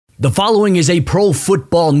The following is a Pro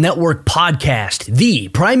Football Network podcast, the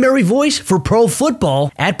primary voice for pro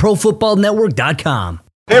football at ProFootballNetwork.com.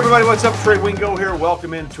 Hey everybody, what's up? Trey Wingo here.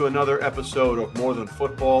 Welcome into another episode of More Than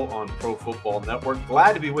Football on Pro Football Network.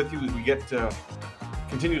 Glad to be with you as we get to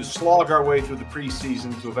continue to slog our way through the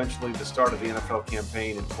preseason to eventually the start of the NFL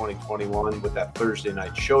campaign in 2021 with that Thursday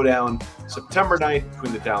night showdown, September 9th,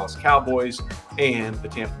 between the Dallas Cowboys and the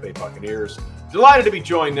Tampa Bay Buccaneers. Delighted to be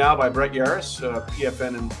joined now by Brett Yaris,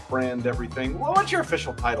 PFN and Brand Everything. Well, what's your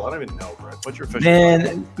official title? I don't even know, Brett. What's your official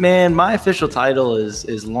title? Man, my official title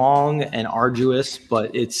is long and arduous,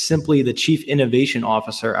 but it's simply the Chief Innovation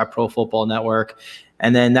Officer at Pro Football Network.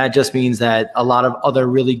 And then that just means that a lot of other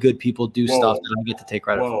really good people do stuff that I get to take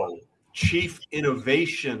credit for. Chief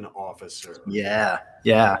Innovation Officer. Yeah.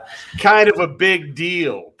 Kind of a big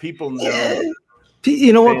deal. People know.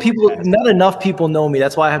 You know what? Not enough people know me.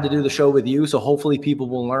 That's why I have to do the show with you. So hopefully people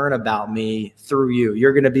will learn about me through you.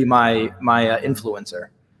 You're going to be my influencer.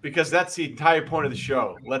 Because that's the entire point of the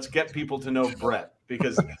show. Let's get people to know Brett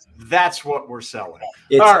because that's what we're selling.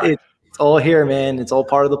 It's all here, man. It's all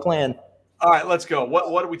part of the plan. All right, let's go.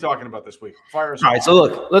 What are we talking about this week? Fire us. All right, so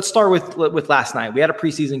look, let's start with last night. We had a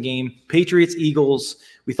preseason game, Patriots-Eagles.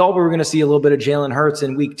 We thought we were going to see a little bit of Jalen Hurts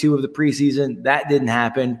in week 2 of the preseason. That didn't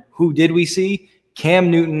happen. Who did we see? Cam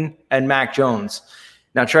Newton and Mac Jones.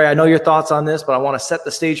 Now, Trey, I know your thoughts on this, but I want to set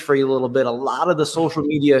the stage for you a little bit. A lot of the social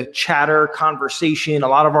media chatter, conversation, a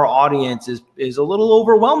lot of our audience is a little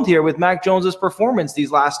overwhelmed here with Mac Jones's performance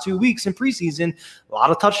these last 2 weeks in preseason. A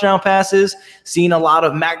lot of touchdown passes, seen a lot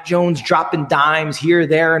of Mac Jones dropping dimes here,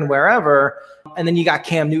 there, and wherever. And then you got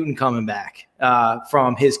Cam Newton coming back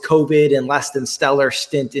from his COVID and less than stellar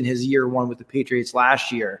stint in his year 1 with the Patriots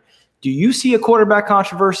last year. Do you see a quarterback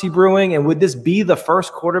controversy brewing? And would this be the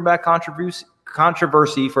first quarterback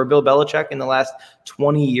controversy for Bill Belichick in the last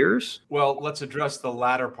 20 years? Well, let's address the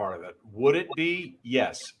latter part of it. Would it be?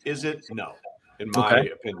 Yes. Is it? No, in my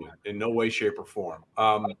opinion, in no way, shape, or form.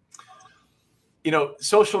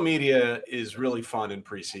 Social media is really fun in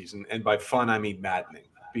preseason. And by fun, I mean maddening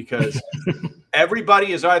because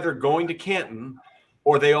everybody is either going to Canton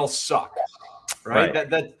or they all suck, right?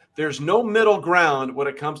 That there's no middle ground when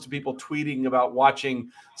it comes to people tweeting about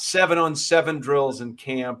watching 7-on-7 drills in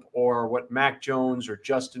camp or what Mac Jones or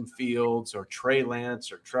Justin Fields or Trey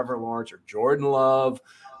Lance or Trevor Lawrence or Jordan Love,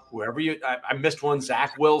 whoever I missed one,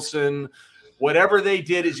 Zach Wilson, whatever they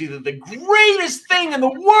did is either the greatest thing in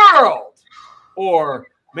the world or,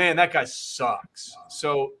 man, that guy sucks.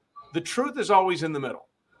 So the truth is always in the middle.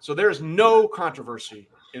 So there's no controversy,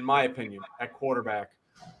 in my opinion, at quarterback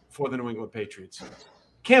for the New England Patriots.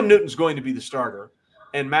 Cam Newton's going to be the starter,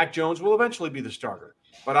 and Mac Jones will eventually be the starter.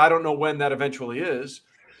 But I don't know when that eventually is.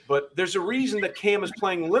 But there's a reason that Cam is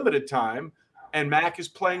playing limited time and Mac is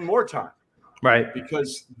playing more time. Right.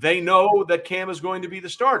 Because they know that Cam is going to be the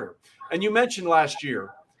starter. And you mentioned last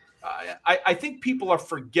year, I think people are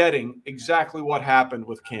forgetting exactly what happened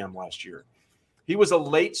with Cam last year. He was a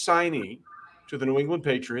late signee to the New England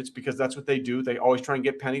Patriots because that's what they do. They always try and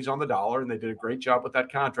get pennies on the dollar, and they did a great job with that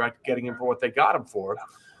contract, getting him for what they got him for.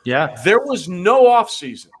 Yeah. There was no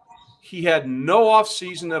offseason. He had no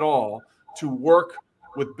offseason at all to work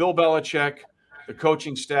with Bill Belichick, the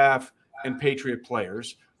coaching staff, and Patriot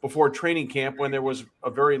players before training camp when there was a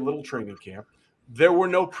very little training camp. There were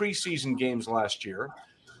no preseason games last year.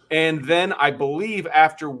 And then I believe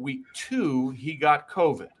after week 2, he got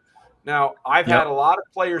COVID. Now, I've had a lot of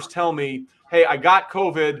players tell me, hey, I got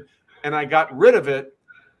COVID and I got rid of it,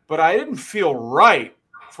 but I didn't feel right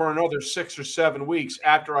for another 6 or 7 weeks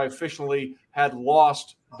after I officially had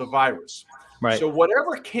lost the virus. Right. So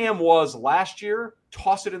whatever Cam was last year,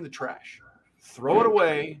 toss it in the trash. Throw it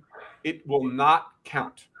away. It will not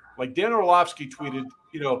count. Like Dan Orlovsky tweeted,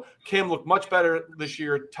 Cam looked much better this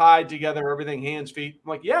year, tied together, everything, hands, feet. I'm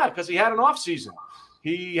like, yeah, because he had an offseason.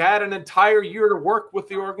 He had an entire year to work with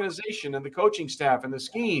the organization and the coaching staff and the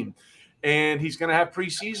scheme. And he's going to have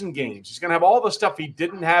preseason games. He's going to have all the stuff he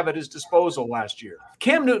didn't have at his disposal last year.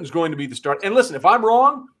 Cam Newton's going to be the starter. And listen, if I'm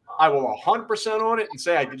wrong, I will 100% on it and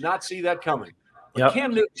say I did not see that coming. But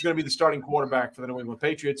Cam Newton's going to be the starting quarterback for the New England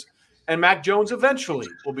Patriots. And Mac Jones eventually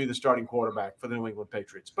will be the starting quarterback for the New England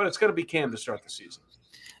Patriots. But it's going to be Cam to start the season.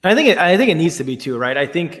 I think it needs to be too, right? I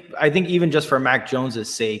think even just for Mac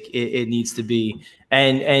Jones's sake, it needs to be.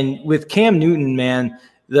 And with Cam Newton, man,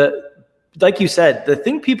 like you said, the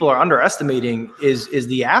thing people are underestimating is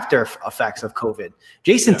the after effects of COVID.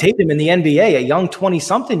 Jason Tatum in the NBA, a young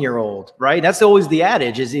 20-something-year-old, right? That's always the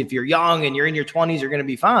adage is if you're young and you're in your 20s, you're going to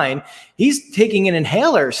be fine. He's taking an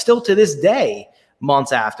inhaler still to this day,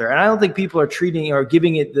 months after. And I don't think people are treating or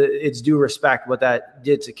giving it its due respect what that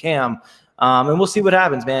did to Cam. And we'll see what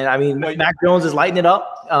happens, man. I mean, Mac Jones is lighting it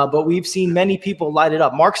up, but we've seen many people light it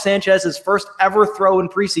up. Mark Sanchez's first ever throw in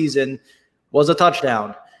preseason was a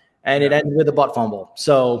touchdown, and it ended with a butt fumble.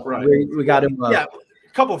 So we got him. A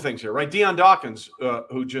couple of things here, right? Deion Dawkins,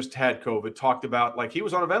 who just had COVID, talked about like he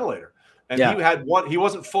was on a ventilator. And he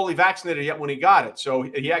wasn't fully vaccinated yet when he got it. So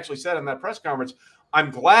he actually said in that press conference, I'm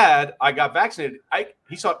glad I got vaccinated.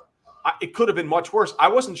 He thought it could have been much worse. I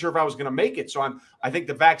wasn't sure if I was going to make it. So I think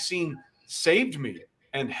the vaccine saved me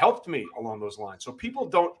and helped me along those lines. So people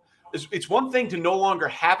don't – it's one thing to no longer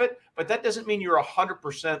have it, but that doesn't mean you're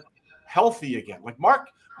 100% healthy again. Like Mark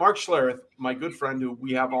Schlereth, my good friend who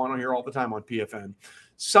we have on here all the time on PFN,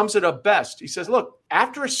 sums it up best. He says, look,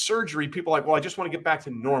 after a surgery, people are like, well, I just want to get back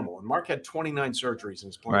to normal. And Mark had 29 surgeries in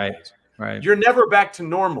his playing days. Right. You're never back to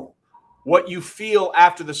normal. What you feel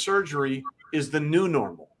after the surgery is the new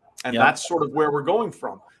normal. And that's sort of where we're going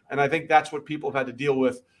from. And I think that's what people have had to deal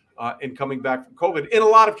with in coming back from COVID. In a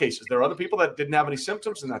lot of cases, there are other people that didn't have any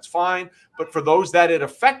symptoms, and that's fine. But for those that it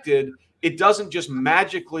affected, it doesn't just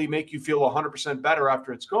magically make you feel 100% better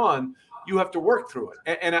after it's gone. You have to work through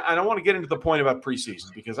it. And I don't want to get into the point about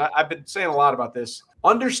preseason because I've been saying a lot about this.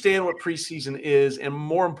 Understand what preseason is and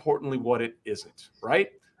more importantly, what it isn't, right?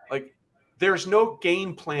 Like there's no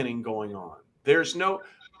game planning going on.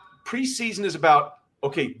 Preseason is about,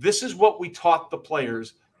 okay, this is what we taught the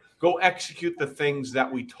players. Go execute the things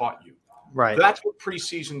that we taught you. Right. That's what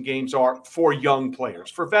preseason games are for young players.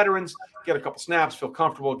 For veterans, get a couple snaps, feel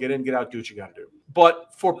comfortable, get in, get out, do what you got to do.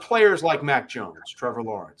 But for players like Mac Jones, Trevor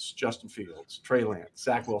Lawrence, Justin Fields, Trey Lance,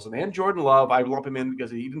 Zach Wilson, and Jordan Love, I lump him in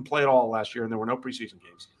because he didn't play at all last year and there were no preseason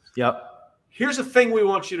games. Yep. Here's the thing we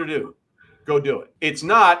want you to do. Go do it. It's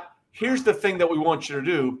not, here's the thing that we want you to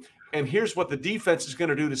do, and here's what the defense is going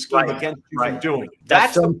to do to scheme against you from doing.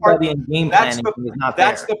 That's the part.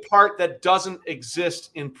 That's the part that doesn't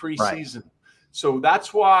exist in preseason. Right. So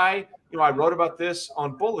that's why I wrote about this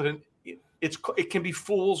on Bulletin. It can be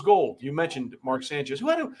fool's gold. You mentioned Mark Sanchez, who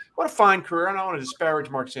had a fine career. I don't want to disparage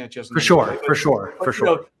Mark Sanchez. For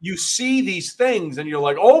sure. You see these things and you're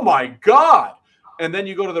like, oh my God. And then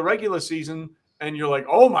you go to the regular season and you're like,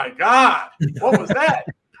 oh my God, what was that?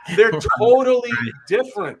 They're totally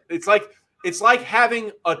different. It's like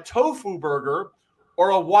having a tofu burger or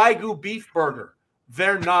a Wagyu beef burger.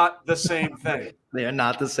 They're not the same thing. They are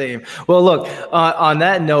not the same. Well, look, on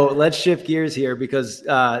that note, let's shift gears here because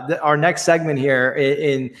our next segment here,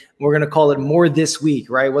 we're going to call it More This Week,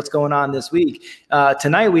 right? What's going on this week?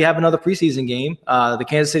 Tonight, we have another preseason game. The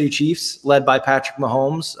Kansas City Chiefs, led by Patrick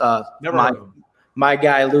Mahomes. My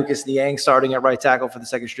guy, Lucas Niang, starting at right tackle for the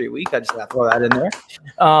second straight week. I just got to throw that in there.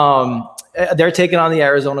 They're taking on the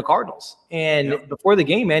Arizona Cardinals. And before the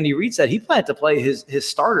game, Andy Reid said he planned to play his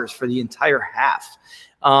starters for the entire half.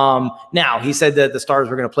 Now, he said that the starters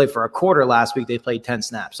were going to play for a quarter last week. They played 10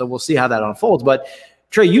 snaps. So we'll see how that unfolds. But,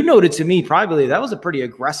 Trey, you noted to me privately that was a pretty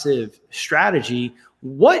aggressive strategy.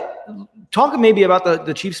 Talk maybe about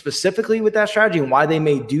the Chiefs specifically with that strategy and why they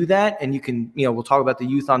may do that. And we'll talk about the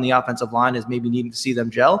youth on the offensive line as maybe needing to see them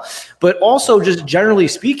gel. But also just generally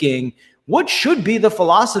speaking, what should be the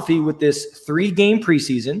philosophy with this 3-game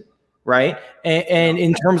preseason, right? And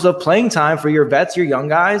in terms of playing time for your vets, your young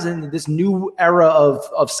guys, and this new era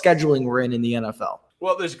of scheduling we're in the NFL?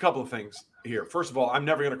 Well, there's a couple of things here. First of all, I'm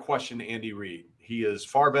never going to question Andy Reid. He is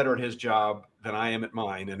far better at his job than I am at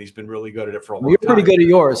mine, and he's been really good at it for a long time. You're pretty good at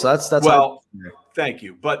yours, so that's well. Thank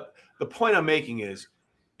you, but the point I'm making is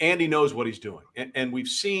Andy knows what he's doing, and we've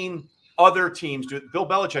seen other teams do it. Bill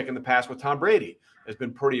Belichick in the past with Tom Brady has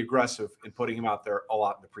been pretty aggressive in putting him out there a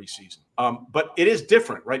lot in the preseason. But it is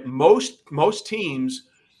different, right? Most teams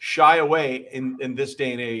shy away in this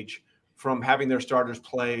day and age from having their starters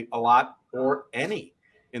play a lot or any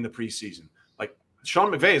in the preseason. Like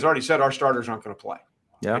Sean McVay has already said our starters aren't going to play.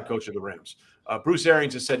 Head coach of the Rams. Bruce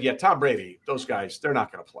Arians has said, Tom Brady, those guys, they're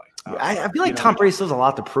not going to play. I feel like Tom Brady still has a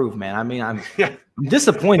lot to prove, man. I mean, I'm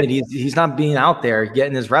disappointed he's not being out there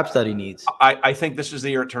getting his reps that he needs. I think this is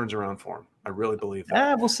the year it turns around for him. I really believe that.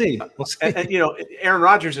 Yeah, we'll see. And Aaron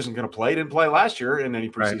Rodgers isn't going to play. He didn't play last year in any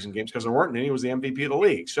preseason games because there weren't any. He was the MVP of the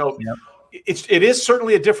league. So it is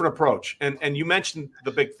certainly a different approach. And you mentioned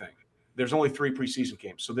the big thing. There's only 3 preseason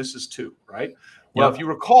games, so this is 2, right? Well, if you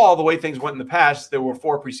recall the way things went in the past, there were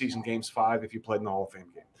 4 preseason games, 5 if you played in the Hall of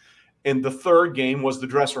Fame game. And the 3rd game was the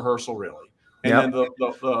dress rehearsal, really. And then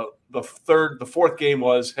the 4th game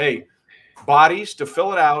was, hey, bodies to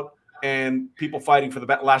fill it out and people fighting for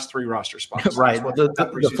the last 3 roster spots. Right.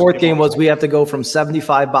 The 4th game was we have to go from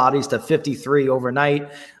 75 bodies to 53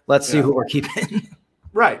 overnight. Let's see who we're keeping.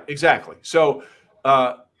 Right, exactly. So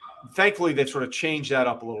thankfully they've sort of changed that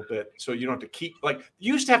up a little bit, so you don't have to keep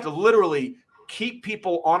you used to have to literally keep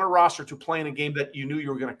people on a roster to play in a game that you knew you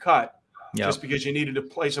were going to cut. Yep. Just because you needed to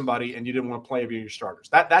play somebody and you didn't want to play any of your starters.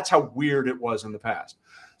 That's how weird it was in the past.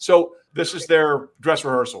 So this is their dress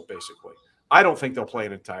rehearsal, basically. I don't think they'll play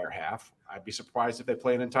an entire half. I'd be surprised if they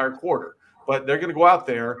play an entire quarter. But they're going to go out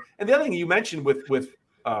there. And the other thing you mentioned with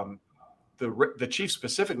the Chiefs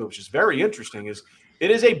specifically, which is very interesting, is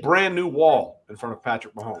it is a brand new wall in front of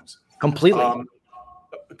Patrick Mahomes. Completely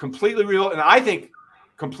real, and I think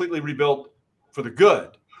completely rebuilt for the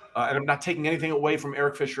good. And I'm not taking anything away from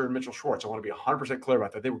Eric Fisher and Mitchell Schwartz. I want to be 100% clear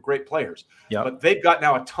about that. They were great players. Yep. But they've got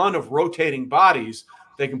now a ton of rotating bodies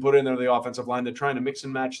they can put in there the offensive line. They're trying to mix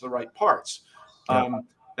and match the right parts. Yep.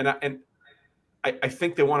 And I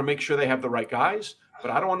think they want to make sure they have the right guys.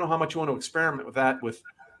 But I don't want to know how much you want to experiment with that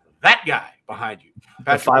guy behind you.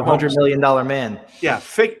 The $500 million man. Yeah,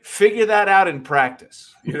 figure that out in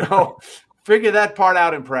practice. Figure that part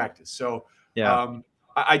out in practice. So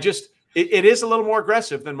I just – It is a little more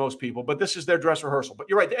aggressive than most people, but this is their dress rehearsal. But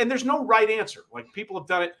you're right. And there's no right answer. People have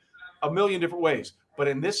done it a million different ways. But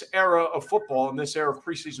in this era of football, in this era of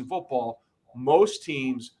preseason football, most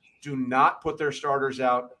teams do not put their starters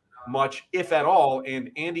out much, if at all.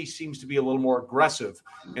 And Andy seems to be a little more aggressive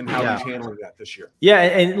in how he's handling that this year. Yeah.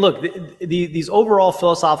 And look, these overall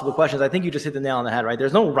philosophical questions, I think you just hit the nail on the head, right?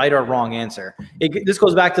 There's no right or wrong answer. This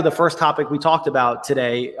goes back to the first topic we talked about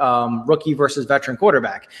today, rookie versus veteran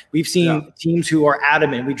quarterback. We've seen teams who are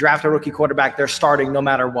adamant. We draft a rookie quarterback, they're starting no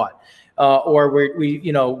matter what. Or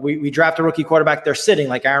we draft a rookie quarterback, they're sitting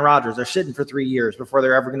like Aaron Rodgers. They're sitting for 3 years before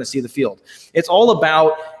they're ever going to see the field. It's all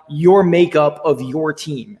about your makeup of your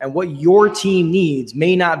team, and what your team needs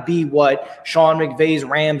may not be what Sean McVay's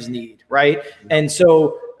Rams need, right? And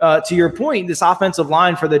so to your point, this offensive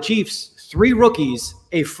line for the Chiefs, 3 rookies,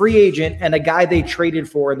 a free agent, and a guy they traded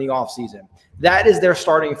for in the offseason. That is their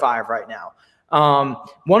starting 5 right now.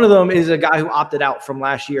 One of them is a guy who opted out from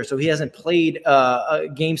last year, so he hasn't played a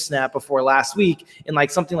game snap before last week in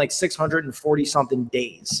something like 640 something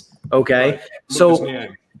days. Okay, right. So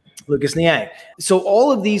Lucas Niang. So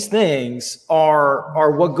all of these things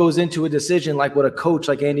are what goes into a decision, like what a coach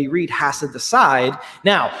like Andy Reid has to decide.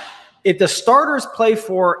 Now, if the starters play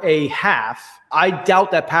for a half, I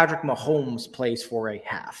doubt that Patrick Mahomes plays for a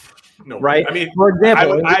half. No, right. I mean, for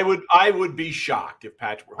example, I would be shocked if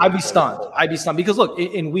Patrick. I'd be stunned because look,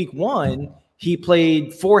 in week 1, he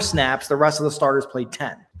played 4 snaps. The rest of the starters played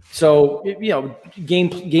 10. So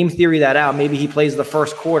game theory that out. Maybe he plays the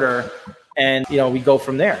first quarter, and we go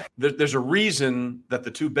from there. There's a reason that the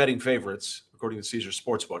 2 betting favorites, according to Caesars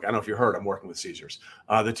Sportsbook, I don't know if you heard, I'm working with Caesars.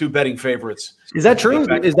 The 2 betting favorites. Is that true?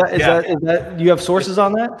 Is that you have sources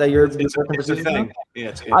on that you're working for Caesars?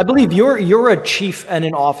 Yeah, I believe you're a chief and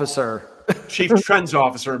an officer. Chief trends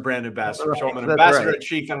officer and brand ambassador. So I'm an ambassador, a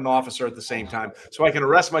chief, and an officer at the same time. So I can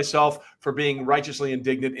arrest myself for being righteously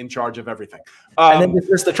indignant in charge of everything. And then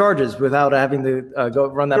dismiss the charges without having to go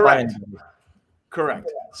run that by anybody. Correct.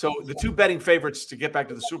 So the 2 betting favorites to get back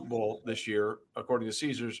to the Super Bowl this year, according to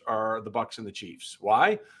Caesars, are the Bucs and the Chiefs.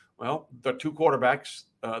 Why? Well, the 2 quarterbacks,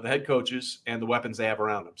 the head coaches, and the weapons they have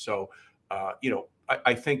around them. So,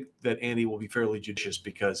 I think that Andy will be fairly judicious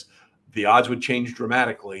because the odds would change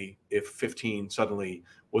dramatically if 15 suddenly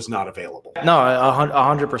was not available. No,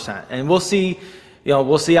 100%. And we'll see.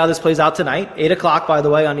 We'll see how this plays out tonight. 8:00, by the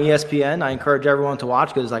way, on ESPN. I encourage everyone to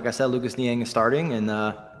watch because, like I said, Lucas Niang is starting, and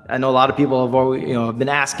I know a lot of people have always, have been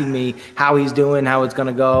asking me how he's doing, how it's going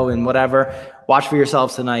to go, and whatever. Watch for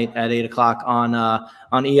yourselves tonight at 8:00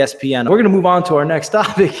 on ESPN. We're going to move on to our next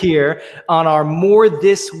topic here on our More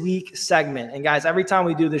This Week segment. And guys, every time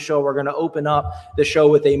we do this show, we're going to open up the show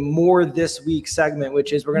with a More This Week segment,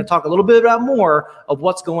 which is we're going to talk a little bit about more of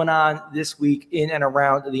what's going on this week in and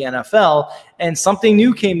around the NFL. And something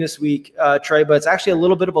new came this week, Trey, but it's actually a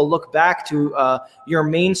little bit of a look back to your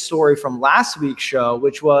main story from last week's show,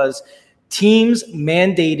 which was teams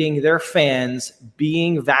mandating their fans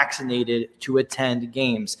being vaccinated to attend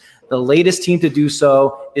games. The latest team to do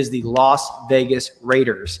so is the Las Vegas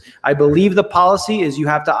Raiders. I believe the policy is you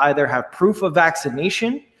have to either have proof of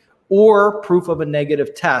vaccination or proof of a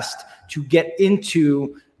negative test to get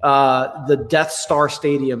into the Death Star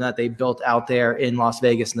Stadium that they built out there in Las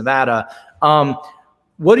Vegas, Nevada.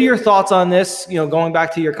 What are your thoughts on this? Going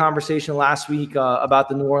back to your conversation last week about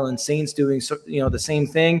the New Orleans Saints doing, the same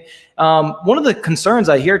thing. One of the concerns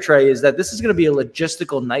I hear, Trey, is that this is going to be a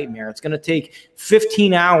logistical nightmare. It's going to take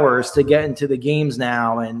 15 hours to get into the games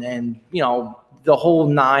now, and the whole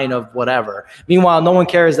nine of whatever. Meanwhile, no one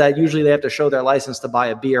cares that usually they have to show their license to buy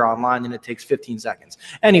a beer online and it takes 15 seconds.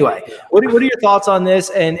 Anyway, what are your thoughts on this?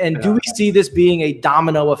 And do we see this being a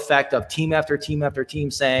domino effect of team after team after team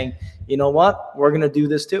saying, you know what, we're going to do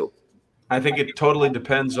this too? I think it totally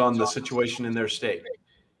depends on the situation in their state.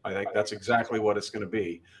 I think that's exactly what it's going to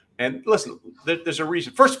be. And listen, there's a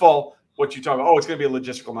reason. First of all, what you talk about, it's going to be a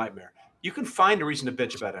logistical nightmare. You can find a reason to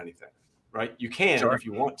bitch about anything, right? You can if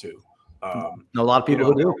you want to. A lot of people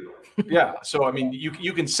who do. Yeah. So, I mean,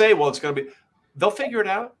 you can say, well, it's going to be – they'll figure it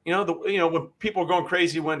out. When people are going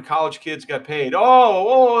crazy when college kids got paid,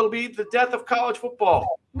 it'll be the death of college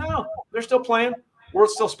football. No, they're still playing. We're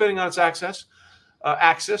still spinning on its axis.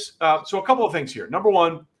 So a couple of things here. Number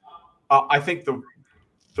one, I think the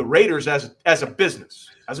Raiders as a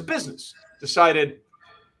business decided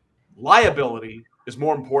liability is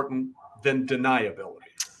more important than deniability.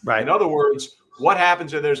 Right. In other words, what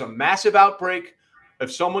happens if there's a massive outbreak?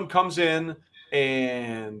 If someone comes in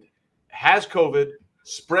and has COVID,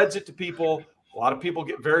 spreads it to people, a lot of people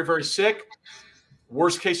get very, very sick.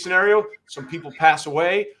 Worst case scenario, some people pass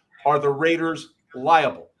away. Are the Raiders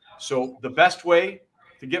liable? So the best way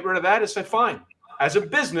to get rid of that is say, fine, as a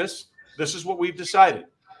business, this is what we've decided.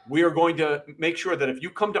 We are going to make sure that if you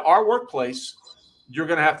come to our workplace, you're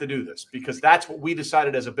going to have to do this because that's what we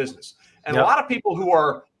decided as a business. And a lot of people who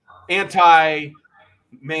are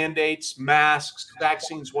anti-mandates, masks,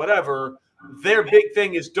 vaccines, whatever, their big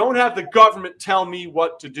thing is don't have the government tell me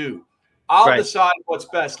what to do. I'll decide what's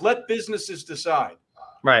best. Let businesses decide.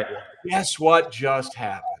 Right. Guess what just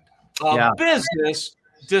happened? Business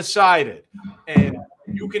decided. And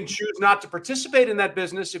you can choose not to participate in that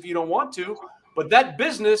business if you don't want to, but that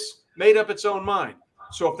business made up its own mind.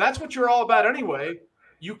 So if that's what you're all about anyway,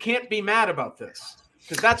 you can't be mad about this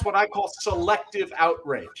because that's what I call selective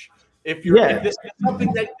outrage. If this is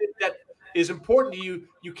something that is important to you,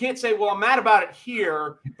 you can't say, well, I'm mad about it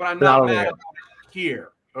here, but I'm not mad about it here.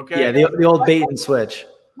 Okay. Yeah, the old bait and switch.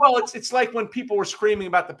 Well, it's like when people were screaming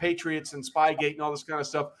about the Patriots and Spygate and all this kind of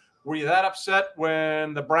stuff. Were you that upset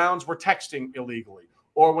when the Browns were texting illegally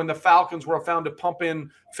or when the Falcons were found to pump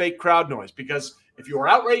in fake crowd noise? Because if you were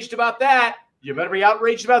outraged about that, you better be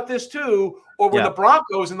outraged about this too. Or when the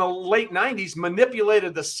Broncos in the late 90s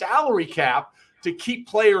manipulated the salary cap to keep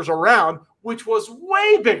players around, which was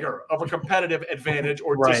way bigger of a competitive advantage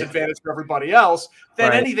or disadvantage for everybody else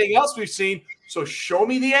than anything else we've seen. So show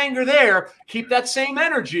me the anger there. Keep that same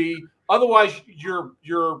energy. Otherwise,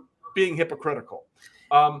 you're being hypocritical.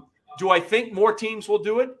 Do I think more teams will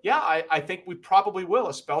do it? Yeah, I think we probably will,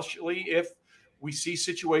 especially if we see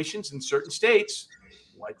situations in certain states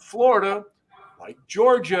like Florida, like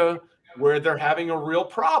Georgia, where they're having a real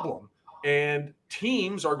problem. And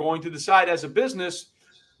teams are going to decide as a business,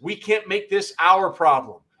 we can't make this our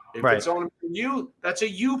problem. If it's on you, that's a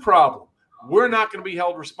you problem. We're not going to be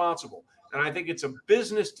held responsible. And I think it's a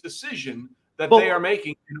business decision that they are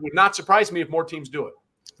making. It would not surprise me if more teams do it.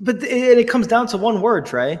 But it comes down to one word,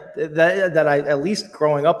 Trey, that I, at least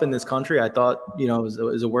growing up in this country, I thought,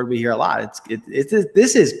 is a word we hear a lot.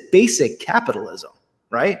 This is basic capitalism,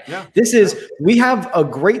 right? Yeah. We have a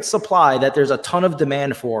great supply that there's a ton of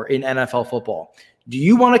demand for in NFL football. Do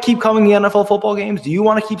you want to keep coming to NFL football games? Do you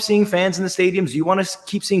want to keep seeing fans in the stadiums? Do you want to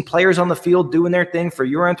keep seeing players on the field doing their thing for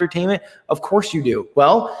your entertainment? Of course you do.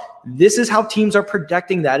 Well, this is how teams are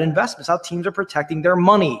protecting that investment. It's how teams are protecting their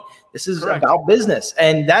money. This is about business.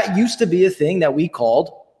 And that used to be a thing that we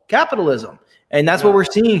called capitalism. And that's what we're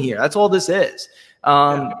seeing here. That's all this is.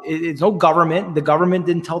 It's no government. The government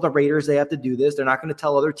didn't tell the Raiders they have to do this. They're not going to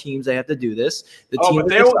tell other teams they have to do this. But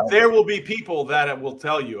there will be people that will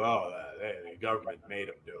tell you, the government made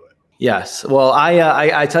them do it. Yes. Well,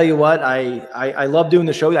 I tell you what, I love doing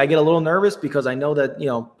the show. I get a little nervous because I know that,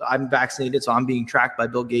 I'm vaccinated, so I'm being tracked by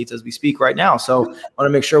Bill Gates as we speak right now. So I want to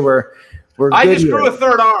make sure we're good. I just grew a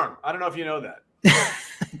third arm. I don't know if you know that.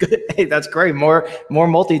 Good. Hey, that's great. More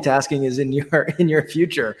multitasking is in your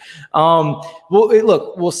future.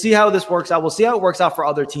 Look, we'll see how this works out. We'll see how it works out for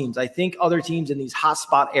other teams. I think other teams in these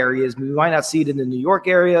hotspot areas, we might not see it in the New York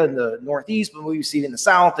area, in the Northeast, but we see it in the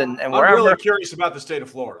South and wherever. I'm really curious about the state of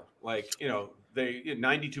Florida. Like, they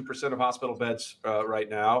 92% of hospital beds right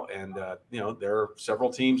now, and there are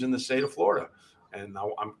several teams in the state of Florida, and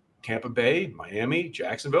I'm Tampa Bay, Miami,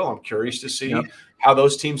 Jacksonville. I'm curious to see how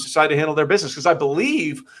those teams decide to handle their business because I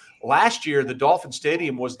believe last year the Dolphin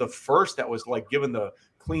Stadium was the first that was like given the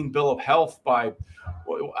clean bill of health by,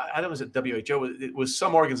 I don't know, was it WHO? It was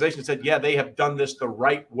some organization that said, they have done this the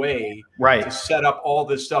right way to set up all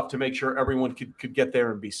this stuff to make sure everyone could get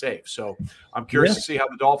there and be safe. So I'm curious to see how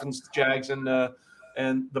the Dolphins, Jags, and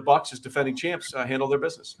and the Bucs, as defending champs, handle their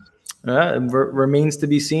business. Remains to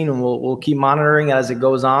be seen, and we'll keep monitoring as it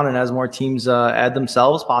goes on and as more teams add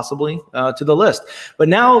themselves possibly to the list. But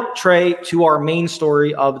now, Trey, to our main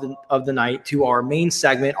story of the night, to our main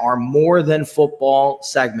segment, our More Than Football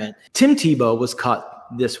segment. Tim Tebow was cut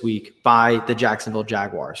this week by the Jacksonville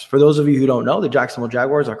Jaguars. For those of you who don't know, the Jacksonville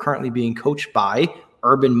Jaguars are currently being coached by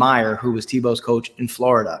Urban Meyer, who was Tebow's coach in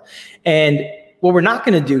Florida. And what we're not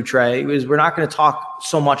going to do, Trey, is we're not going to talk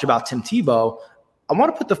so much about Tim Tebow. I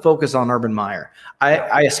want to put the focus on Urban Meyer.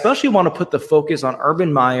 I especially want to put the focus on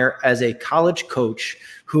Urban Meyer as a college coach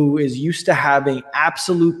who is used to having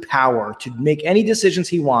absolute power to make any decisions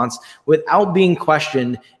he wants without being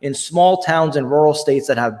questioned in small towns and rural states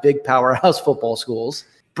that have big powerhouse football schools,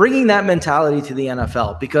 bringing that mentality to the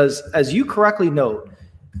NFL. Because as you correctly note,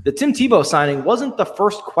 the Tim Tebow signing wasn't the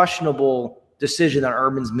first questionable decision that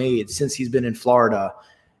Urban's made since he's been in Florida.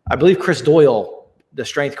 I believe Chris Doyle, the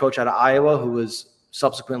strength coach out of Iowa, who was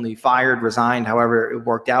subsequently fired, resigned, however it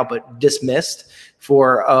worked out, but dismissed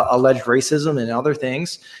for alleged racism and other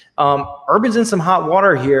things. Urban's in some hot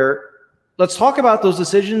water here. Let's talk about those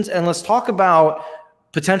decisions, and let's talk about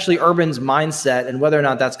potentially Urban's mindset and whether or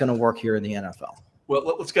not that's going to work here in the NFL.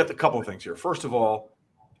 Well, let's get a couple of things here. First of all,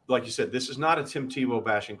 like you said, this is not a Tim Tebow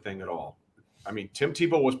bashing thing at all. I mean, Tim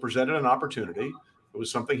Tebow was presented an opportunity. It was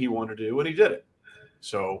something he wanted to do, and he did it.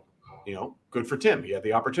 So, good for Tim. He had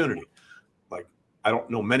the opportunity. I don't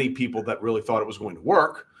know many people that really thought it was going to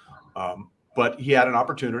work, but he had an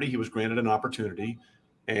opportunity. He was granted an opportunity,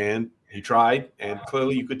 and he tried, and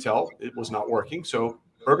clearly you could tell it was not working. So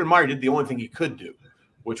Urban Meyer did the only thing he could do,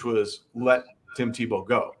 which was let Tim Tebow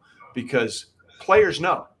go, because players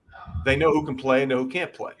know. They know who can play and know who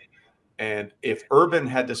can't play. And if Urban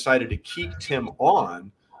had decided to keep Tim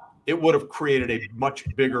on, it would have created a much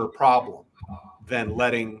bigger problem than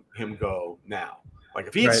letting him go now. Like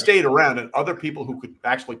if he had stayed around and other people who could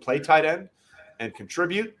actually play tight end and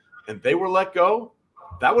contribute and they were let go,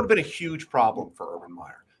 that would have been a huge problem for Urban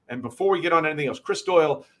Meyer. And before we get on anything else, Chris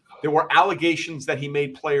Doyle, there were allegations that he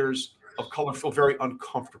made players of color feel very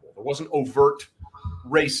uncomfortable. There wasn't overt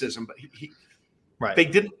racism, but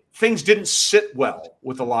things didn't sit well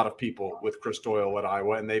with a lot of people with Chris Doyle at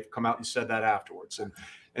Iowa, and they've come out and said that afterwards.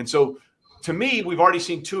 And so to me, we've already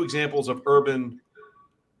seen two examples of Urban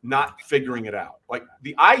not figuring it out. Like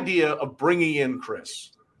the idea of bringing in Chris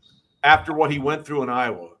after what he went through in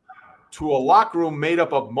Iowa to a locker room made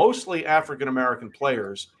up of mostly African-American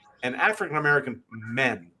players and African-American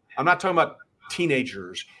men. I'm not talking about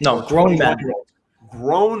teenagers. No, grown men.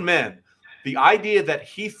 Grown men. The idea that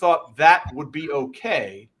he thought that would be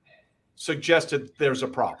okay suggested there's a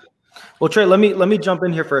problem. Well, Trey, let me jump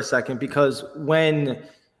in here for a second, because when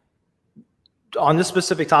on this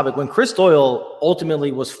specific topic, when Chris Doyle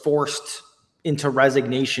ultimately was forced into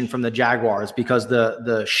resignation from the Jaguars because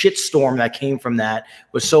the shitstorm that came from that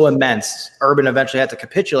was so immense, Urban eventually had to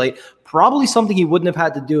capitulate. Probably something he wouldn't have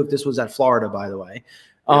had to do if this was at Florida, by the way.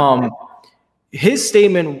 His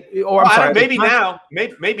statement, or I'm sorry, maybe now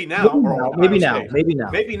with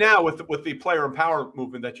the player empowerment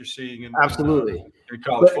movement that you're seeing in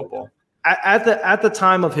college football. At the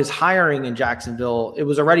time of his hiring in Jacksonville, it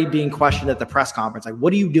was already being questioned at the press conference. Like,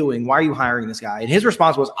 what are you doing? Why are you hiring this guy? And his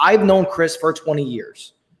response was, I've known Chris for 20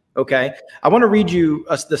 years. Okay. I want to read you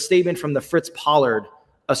the statement from the Fritz Pollard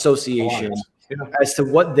Association as to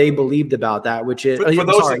what they believed about that, which is for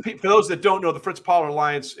those that don't know, the Fritz Pollard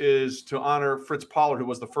Alliance is to honor Fritz Pollard, who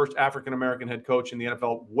was the first African-American head coach in the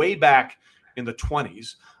NFL way back in the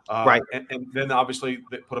 20s. And then obviously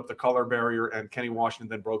they put up the color barrier, and Kenny Washington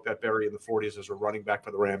then broke that barrier in the 40s as a running back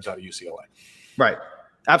for the Rams out of UCLA. Right.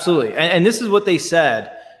 Absolutely. And this is what they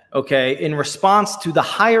said, in response to the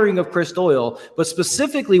hiring of Chris Doyle, but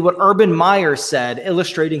specifically what Urban Meyer said,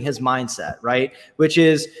 illustrating his mindset, right? Which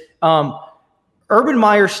is Urban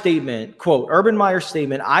Meyer's statement, quote, Urban Meyer's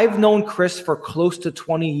statement, I've known Chris for close to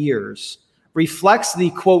 20 years, reflects the,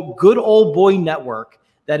 quote, good old boy network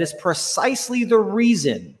that is precisely the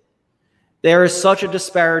reason there is such a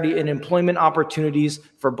disparity in employment opportunities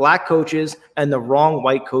for black coaches and the wrong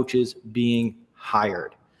white coaches being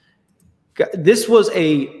hired. This was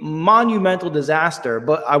a monumental disaster,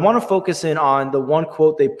 but I want to focus in on the one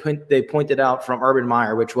quote they pointed out from Urban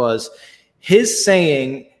Meyer, which was his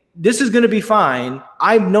saying, this is going to be fine.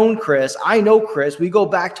 I've known Chris. I know Chris. We go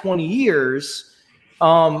back 20 years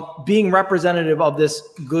being representative of this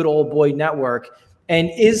good old boy network.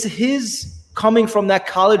 And is his coming from that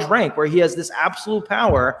college rank where he has this absolute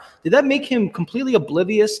power, did that make him completely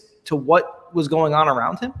oblivious to what was going on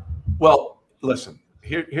around him? Well, listen,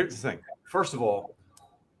 here's the thing. First of all,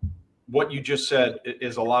 what you just said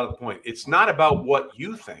is a lot of the point. It's not about what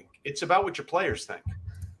you think. It's about what your players think.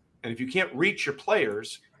 And if you can't reach your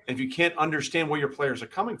players, and if you can't understand where your players are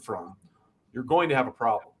coming from, you're going to have a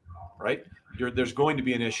problem, right? There's going to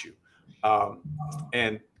be an issue.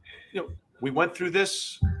 And, we went through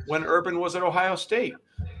this when Urban was at Ohio State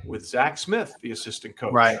with Zach Smith, the assistant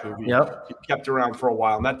coach, who he kept around for a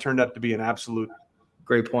while. And that turned out to be an absolute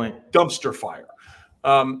great point dumpster fire.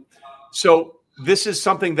 So this is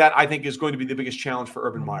something that I think is going to be the biggest challenge for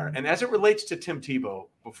Urban Meyer. And as it relates to Tim Tebow,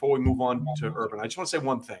 before we move on to Urban, I just want to say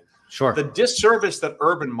one thing. Sure. The disservice that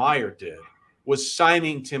Urban Meyer did was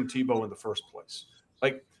signing Tim Tebow in the first place.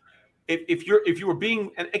 Like, if you were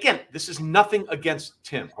being, and again, this is nothing against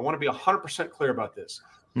Tim. I want to be 100% clear about this.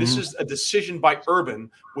 This is a decision by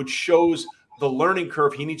Urban, which shows the learning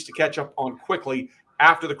curve he needs to catch up on quickly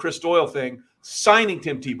after the Chris Doyle thing, signing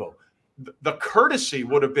Tim Tebow. The courtesy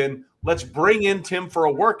would have been, let's bring in Tim for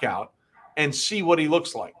a workout and see what he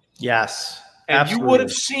looks like. Yes. And absolutely. You would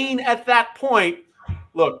have seen at that point,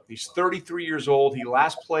 look, he's 33 years old. He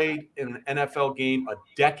last played in an NFL game a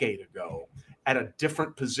decade ago at a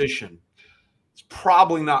different position. It's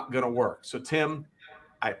probably not going to work. So, Tim,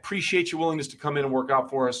 I appreciate your willingness to come in and work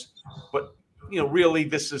out for us. But, really,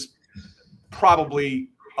 this is probably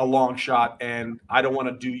a long shot, and I don't want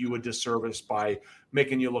to do you a disservice by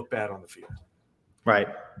making you look bad on the field. Right.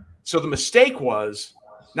 So the mistake was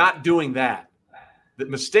not doing that. The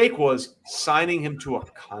mistake was signing him to a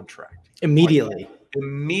contract. Immediately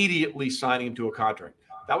signing him to a contract.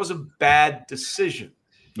 That was a bad decision.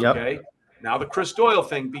 Yep. Okay. Now the Chris Doyle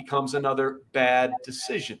thing becomes another bad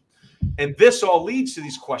decision. And this all leads to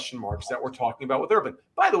these question marks that we're talking about with Urban.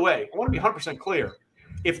 By the way, I want to be 100% clear.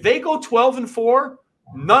 If they go 12-4,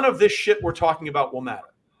 none of this shit we're talking about will matter.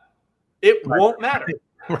 It won't matter.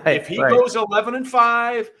 Right. If he goes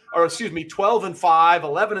 11-5, or 12-5,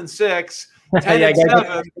 11-6,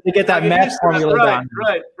 10-7, to get that math formula down.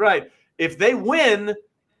 Right. If they win,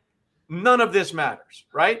 none of this matters,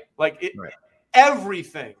 right?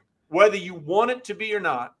 Everything, whether you want it to be or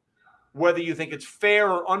not, whether you think it's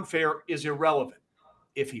fair or unfair, is irrelevant.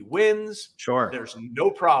 If he wins, there's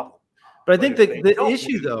no problem. But I think the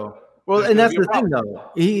issue, though, and that's the thing,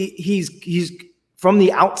 though, he's from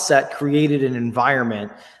the outset created an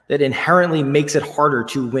environment that inherently makes it harder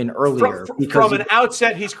to win earlier. From an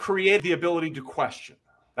outset, he's created the ability to question.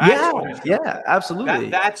 Absolutely.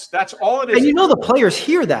 That's all it is. And the players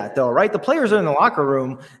hear that, though, right? The players are in the locker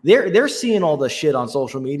room. They're seeing all the shit on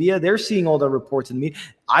social media. They're seeing all the reports in the media.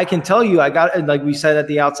 I can tell you, like we said at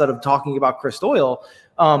the outset of talking about Chris Doyle,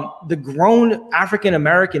 the grown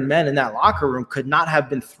African-American men in that locker room could not have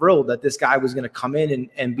been thrilled that this guy was going to come in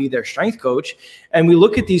and be their strength coach. And we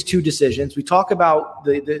look at these two decisions. We talk about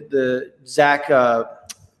the Zach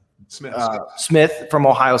Smith from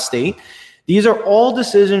Ohio State. These are all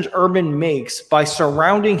decisions Urban makes by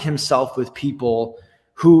surrounding himself with people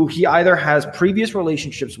who he either has previous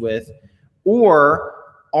relationships with or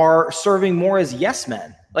are serving more as yes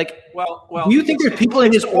men. Do you think there's people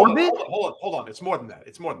in his orbit? Hold on. It's more than that.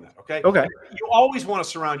 Okay. Okay. You always want to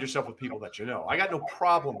surround yourself with people that you know. I got no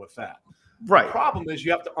problem with that. Right. The problem is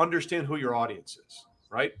you have to understand who your audience is,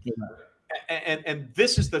 right? Yeah. And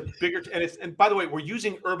this is the bigger. And by the way, we're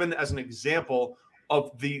using Urban as an example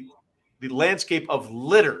of the landscape of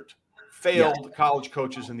littered, failed college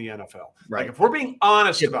coaches in the NFL. Right. If we're being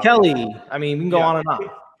honest about Kelly, we can go on and on.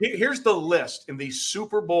 Here's the list in the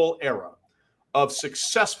Super Bowl era of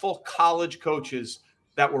successful college coaches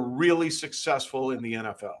that were really successful in the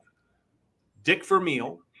NFL. Dick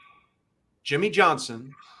Vermeil, Jimmy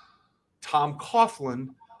Johnson, Tom Coughlin,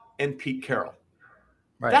 and Pete Carroll.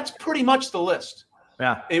 Right. That's pretty much the list.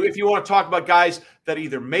 Yeah. If you want to talk about guys that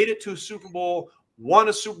either made it to a Super Bowl, won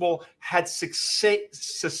a Super Bowl, had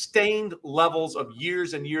sustained levels of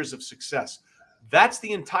years and years of success. That's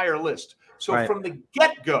the entire list. So from the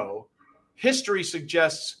get-go, history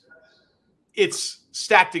suggests it's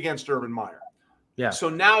stacked against Urban Meyer. Yeah. So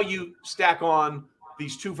now you stack on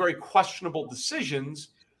these two very questionable decisions,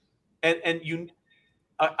 and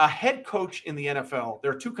a head coach in the NFL,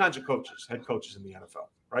 there are two kinds of head coaches in the NFL,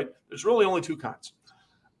 right? There's really only two kinds.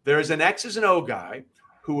 There's an X's and O guy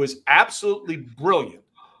who is absolutely brilliant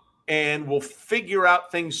and will figure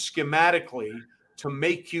out things schematically to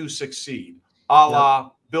make you succeed, a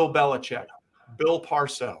la Bill Belichick, Bill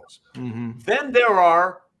Parcells. Mm-hmm. Then there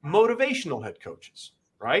are motivational head coaches,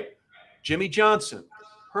 right? Jimmy Johnson,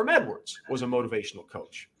 Herm Edwards was a motivational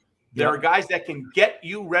coach. There are guys that can get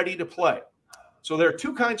you ready to play. So there are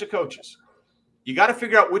two kinds of coaches. You got to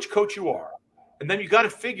figure out which coach you are, and then you got to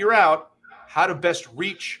figure out how to best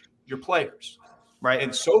reach your players. Right.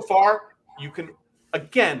 And so far, you can,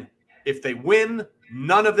 again, If they win,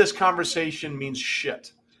 none of this conversation means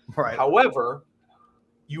shit. Right. However,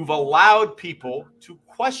 you've allowed people to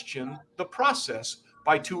question the process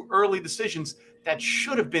by 2 early decisions that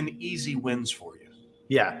should have been easy wins for you.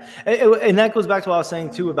 Yeah. And that goes back to what I was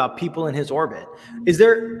saying too about people in his orbit.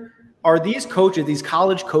 Are these coaches, these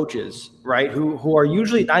college coaches, right, who are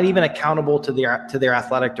usually not even accountable to their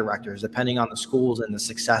athletic directors, depending on the schools and the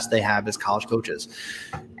success they have as college coaches?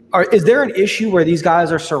 Is there an issue where these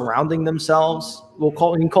guys are surrounding themselves? You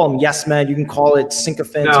can call them yes men, you can call it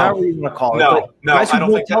sycophants, however you want to call it. No,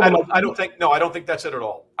 I don't think that's it at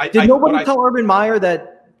all. Did nobody tell Urban Meyer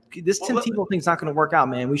that this Tim Tebow thing's not going to work out,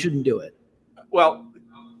 man? We shouldn't do it. Well,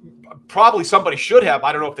 probably somebody should have.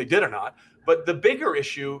 I don't know if they did or not. But the bigger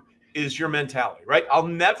issue is your mentality, right? I'll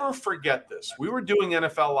never forget this. We were doing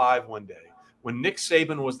NFL Live one day when Nick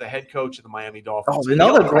Saban was the head coach of the Miami Dolphins. Oh,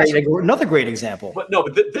 another great example. But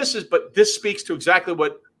this speaks to exactly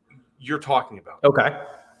what you're talking about. Okay.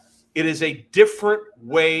 It is a different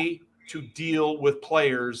way to deal with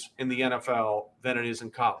players in the NFL than it is in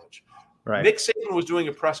college. Right. Nick Saban was doing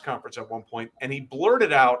a press conference at one point, and he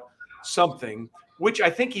blurted out something which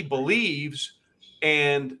I think he believes,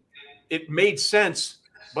 and it made sense,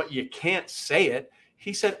 but you can't say it.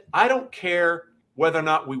 He said, I don't care whether or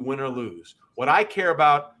not we win or lose. What I care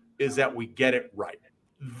about is that we get it right.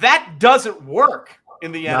 That doesn't work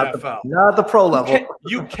in the NFL. Not the pro level.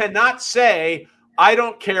 You cannot say, I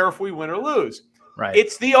don't care if we win or lose. Right.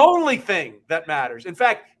 It's the only thing that matters. In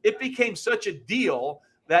fact, it became such a deal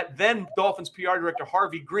that then Dolphins PR director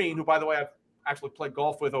Harvey Green, who, by the way, I've actually played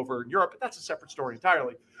golf with over in Europe, but that's a separate story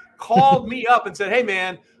entirely, called me up and said, hey,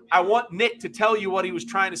 man, I want Nick to tell you what he was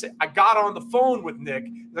trying to say. I got on the phone with Nick.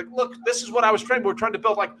 Like, look, this is what I was trying. We're trying to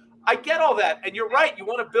build. Like, I get all that. And you're right. You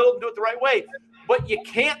want to build and do it the right way. But you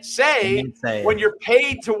can't say when you're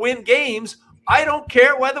paid to win games, I don't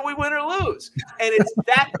care whether we win or lose. And it's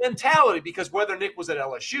that mentality, because whether Nick was at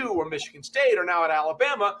LSU or Michigan State or now at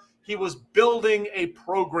Alabama, he was building a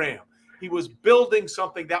program. He was building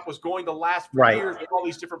something that was going to last for years with all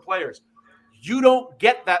these different players. You don't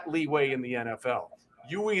get that leeway in the NFL.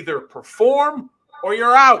 You either perform or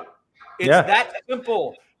you're out. It's that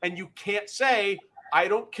simple. And you can't say, I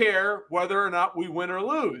don't care whether or not we win or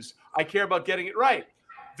lose. I care about getting it right.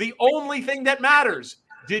 The only thing that matters,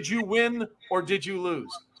 did you win or did you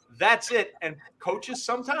lose? That's it. And coaches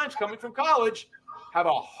sometimes coming from college have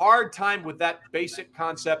a hard time with that basic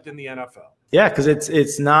concept in the NFL. Yeah, because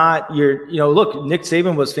it's not look, Nick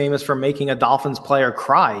Saban was famous for making a Dolphins player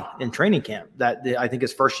cry in training camp. That I think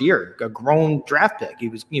his first year, a grown draft pick, he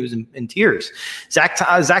was in tears. Zach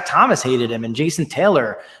Thomas hated him, and Jason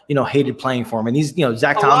Taylor, hated playing for him. And these,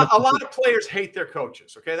 Zach Thomas. A lot of players hate their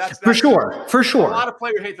coaches. Okay, that's for sure. A lot of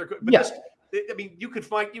players hate their coaches. But you could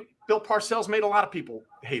find Bill Parcells made a lot of people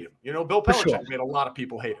hate him. Bill Belichick made a lot of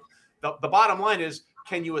people hate him. The bottom line is,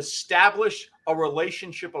 can you establish a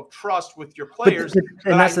relationship of trust with your players?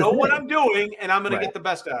 And I know what I'm doing, and I'm going to get the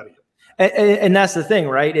best out of you. And that's the thing,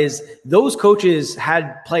 right? Is those coaches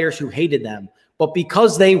had players who hated them, but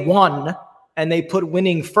because they won and they put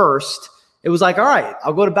winning first, it was like, all right,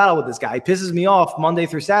 I'll go to battle with this guy. He pisses me off Monday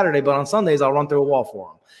through Saturday, but on Sundays I'll run through a wall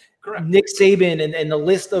for him. Correct. Nick Saban and the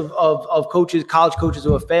list of coaches, college coaches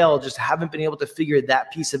who have failed, just haven't been able to figure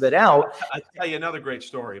that piece of it out. I'll tell you another great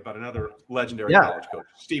story about another legendary college coach,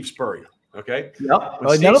 Steve Spurrier. Okay. Yep.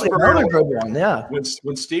 Another good one. Yeah.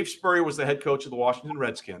 When Steve Spurrier was the head coach of the Washington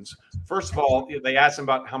Redskins, first of all, they asked him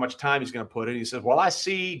about how much time he's going to put in. He said, well, I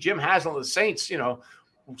see Jim Haslam of the Saints,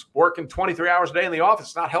 working 23 hours a day in the office.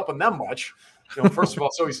 It's not helping them much. First of all,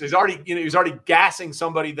 so he's already gassing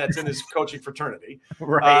somebody that's in his coaching fraternity.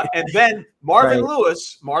 Right. And then Marvin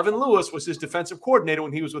Lewis was his defensive coordinator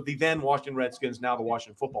when he was with the then Washington Redskins, now the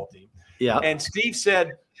Washington football team. Yeah. And Steve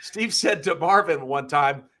said to Marvin one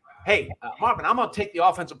time, hey, Marvin, I'm going to take the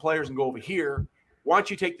offensive players and go over here. Why don't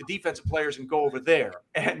you take the defensive players and go over there?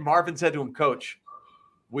 And Marvin said to him, Coach,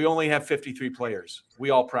 we only have 53 players.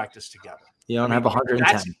 We all practice together. You don't have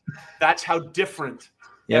 110. That's how different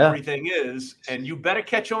everything is. And you better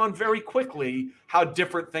catch on very quickly how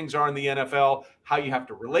different things are in the NFL, how you have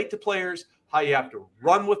to relate to players, how you have to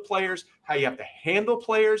run with players, how you have to handle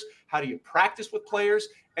players, how do you practice with players,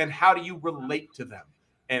 and how do you relate to them.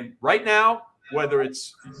 And right now, whether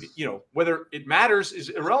it matters is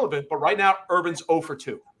irrelevant, but right now Urban's 0 for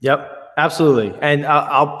 2. Yep, absolutely. And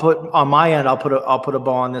I'll put on my end, I'll put a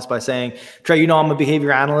bow on this by saying, Trey, I'm a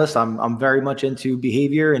behavior analyst. I'm very much into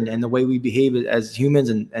behavior and the way we behave as humans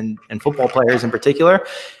and football players in particular.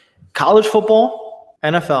 College football,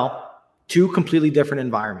 NFL, 2 completely different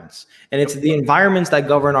environments. And it's the environments that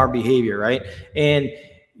govern our behavior, right? And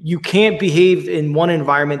you can't behave in one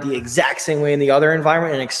environment the exact same way in the other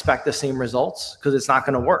environment and expect the same results, because it's not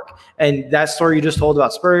going to work. And that story you just told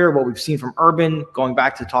about Spurrier, what we've seen from Urban, going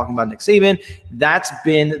back to talking about Nick Saban, that's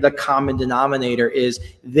been the common denominator, is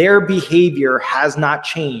their behavior has not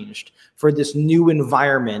changed for this new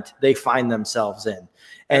environment they find themselves in.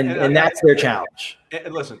 And that's their challenge.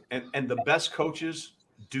 And listen, and the best coaches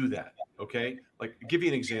do that, okay? Like, give you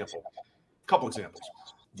an example, a couple examples.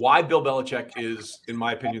 Why Bill Belichick is, in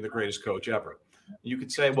my opinion, the greatest coach ever. You could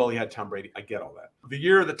say, well, he had Tom Brady. I get all that. The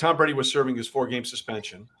year that Tom Brady was serving his 4-game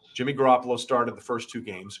suspension, Jimmy Garoppolo started the first 2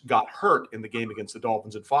 games, got hurt in the game against the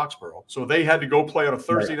Dolphins at Foxborough. So they had to go play on a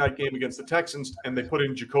Thursday night game against the Texans, and they put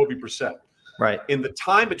in Jacoby Brissett. Right. In the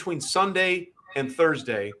time between Sunday and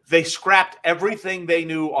Thursday, they scrapped everything they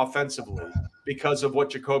knew offensively because of what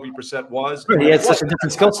Jacoby Brissett was. He had such a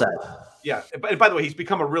different skill set. Yeah. And by the way, he's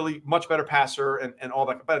become a really much better passer and all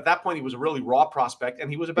that. But at that point, he was a really raw prospect,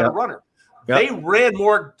 and he was a better runner. Yep. They ran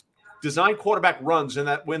more design quarterback runs in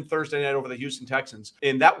that win Thursday night over the Houston Texans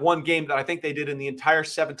in that one game that I think they did in the entire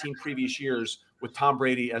 17 previous years with Tom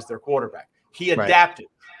Brady as their quarterback. He adapted.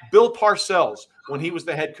 Right. Bill Parcells, when he was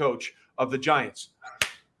the head coach of the Giants,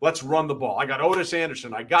 let's run the ball. I got Otis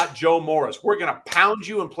Anderson. I got Joe Morris. We're going to pound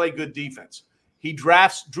you and play good defense. He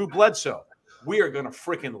drafts Drew Bledsoe. We are going to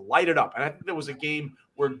freaking light it up. And I think there was a game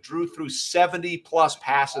where Drew threw 70-plus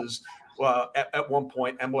passes at one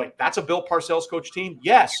point. And I'm like, that's a Bill Parcells coach team?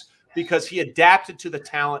 Yes, because he adapted to the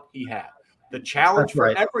talent he had. The challenge for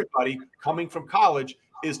everybody coming from college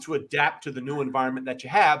is to adapt to the new environment that you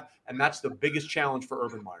have, and that's the biggest challenge for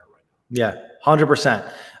Urban Meyer right now. Yeah,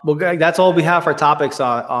 100%. Well, Greg, that's all we have for topics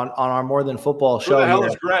on our More Than Football show. Who the hell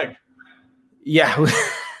is Greg? Yeah. Who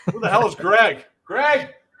the hell is Greg? Greg!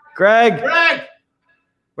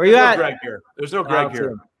 Where you at? Greg here. There's no Greg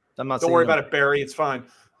here. I'm not. Don't worry about it, Barry. It's fine.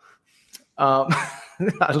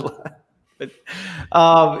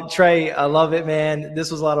 Trey, I love it, man.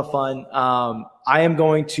 This was a lot of fun. I am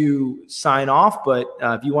going to sign off, but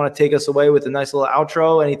if you want to take us away with a nice little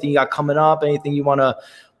outro, anything you got coming up, anything you want to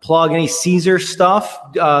plug, any Caesar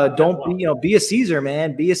stuff, be a Caesar,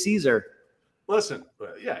 man. Be a Caesar. Listen,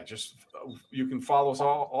 just you can follow us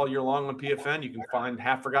all year long on PFN. You can find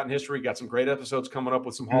Half Forgotten History. Got some great episodes coming up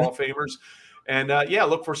with some Hall of Famers. And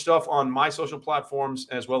look for stuff on my social platforms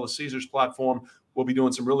as well as Caesar's platform. We'll be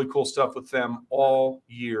doing some really cool stuff with them all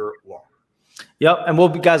year long. Yep. And we'll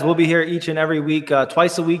be here each and every week.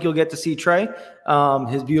 Twice a week, you'll get to see Trey,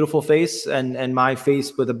 his beautiful face and my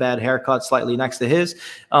face with a bad haircut slightly next to his,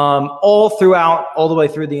 all the way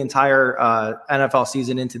through the entire NFL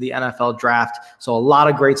season into the NFL draft. So a lot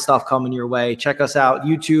of great stuff coming your way. Check us out,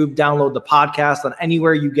 YouTube, download the podcast on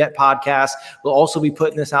anywhere you get podcasts. We'll also be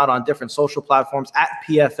putting this out on different social platforms at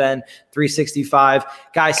PFN 365.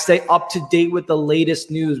 Guys, stay up to date with the latest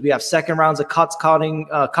news. We have second rounds of cuts coming.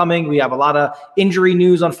 We have a lot of injury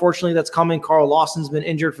news, unfortunately, that's coming. Carl Lawson's been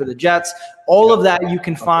injured for the Jets. All of that you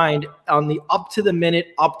can find on the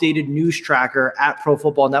up-to-the-minute updated news tracker at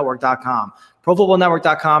ProFootballNetwork.com.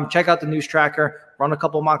 ProFootballNetwork.com. Check out the news tracker. Run a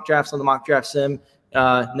couple mock drafts on the mock draft sim.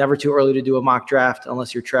 Never too early to do a mock draft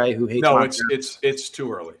unless you're Trey, who hates mock drafts. It's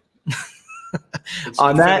too early. It's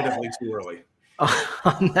definitively too early.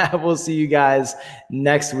 On that, we'll see you guys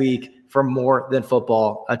next week for More Than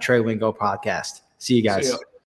Football, a Trey Wingo podcast. See you guys. See ya.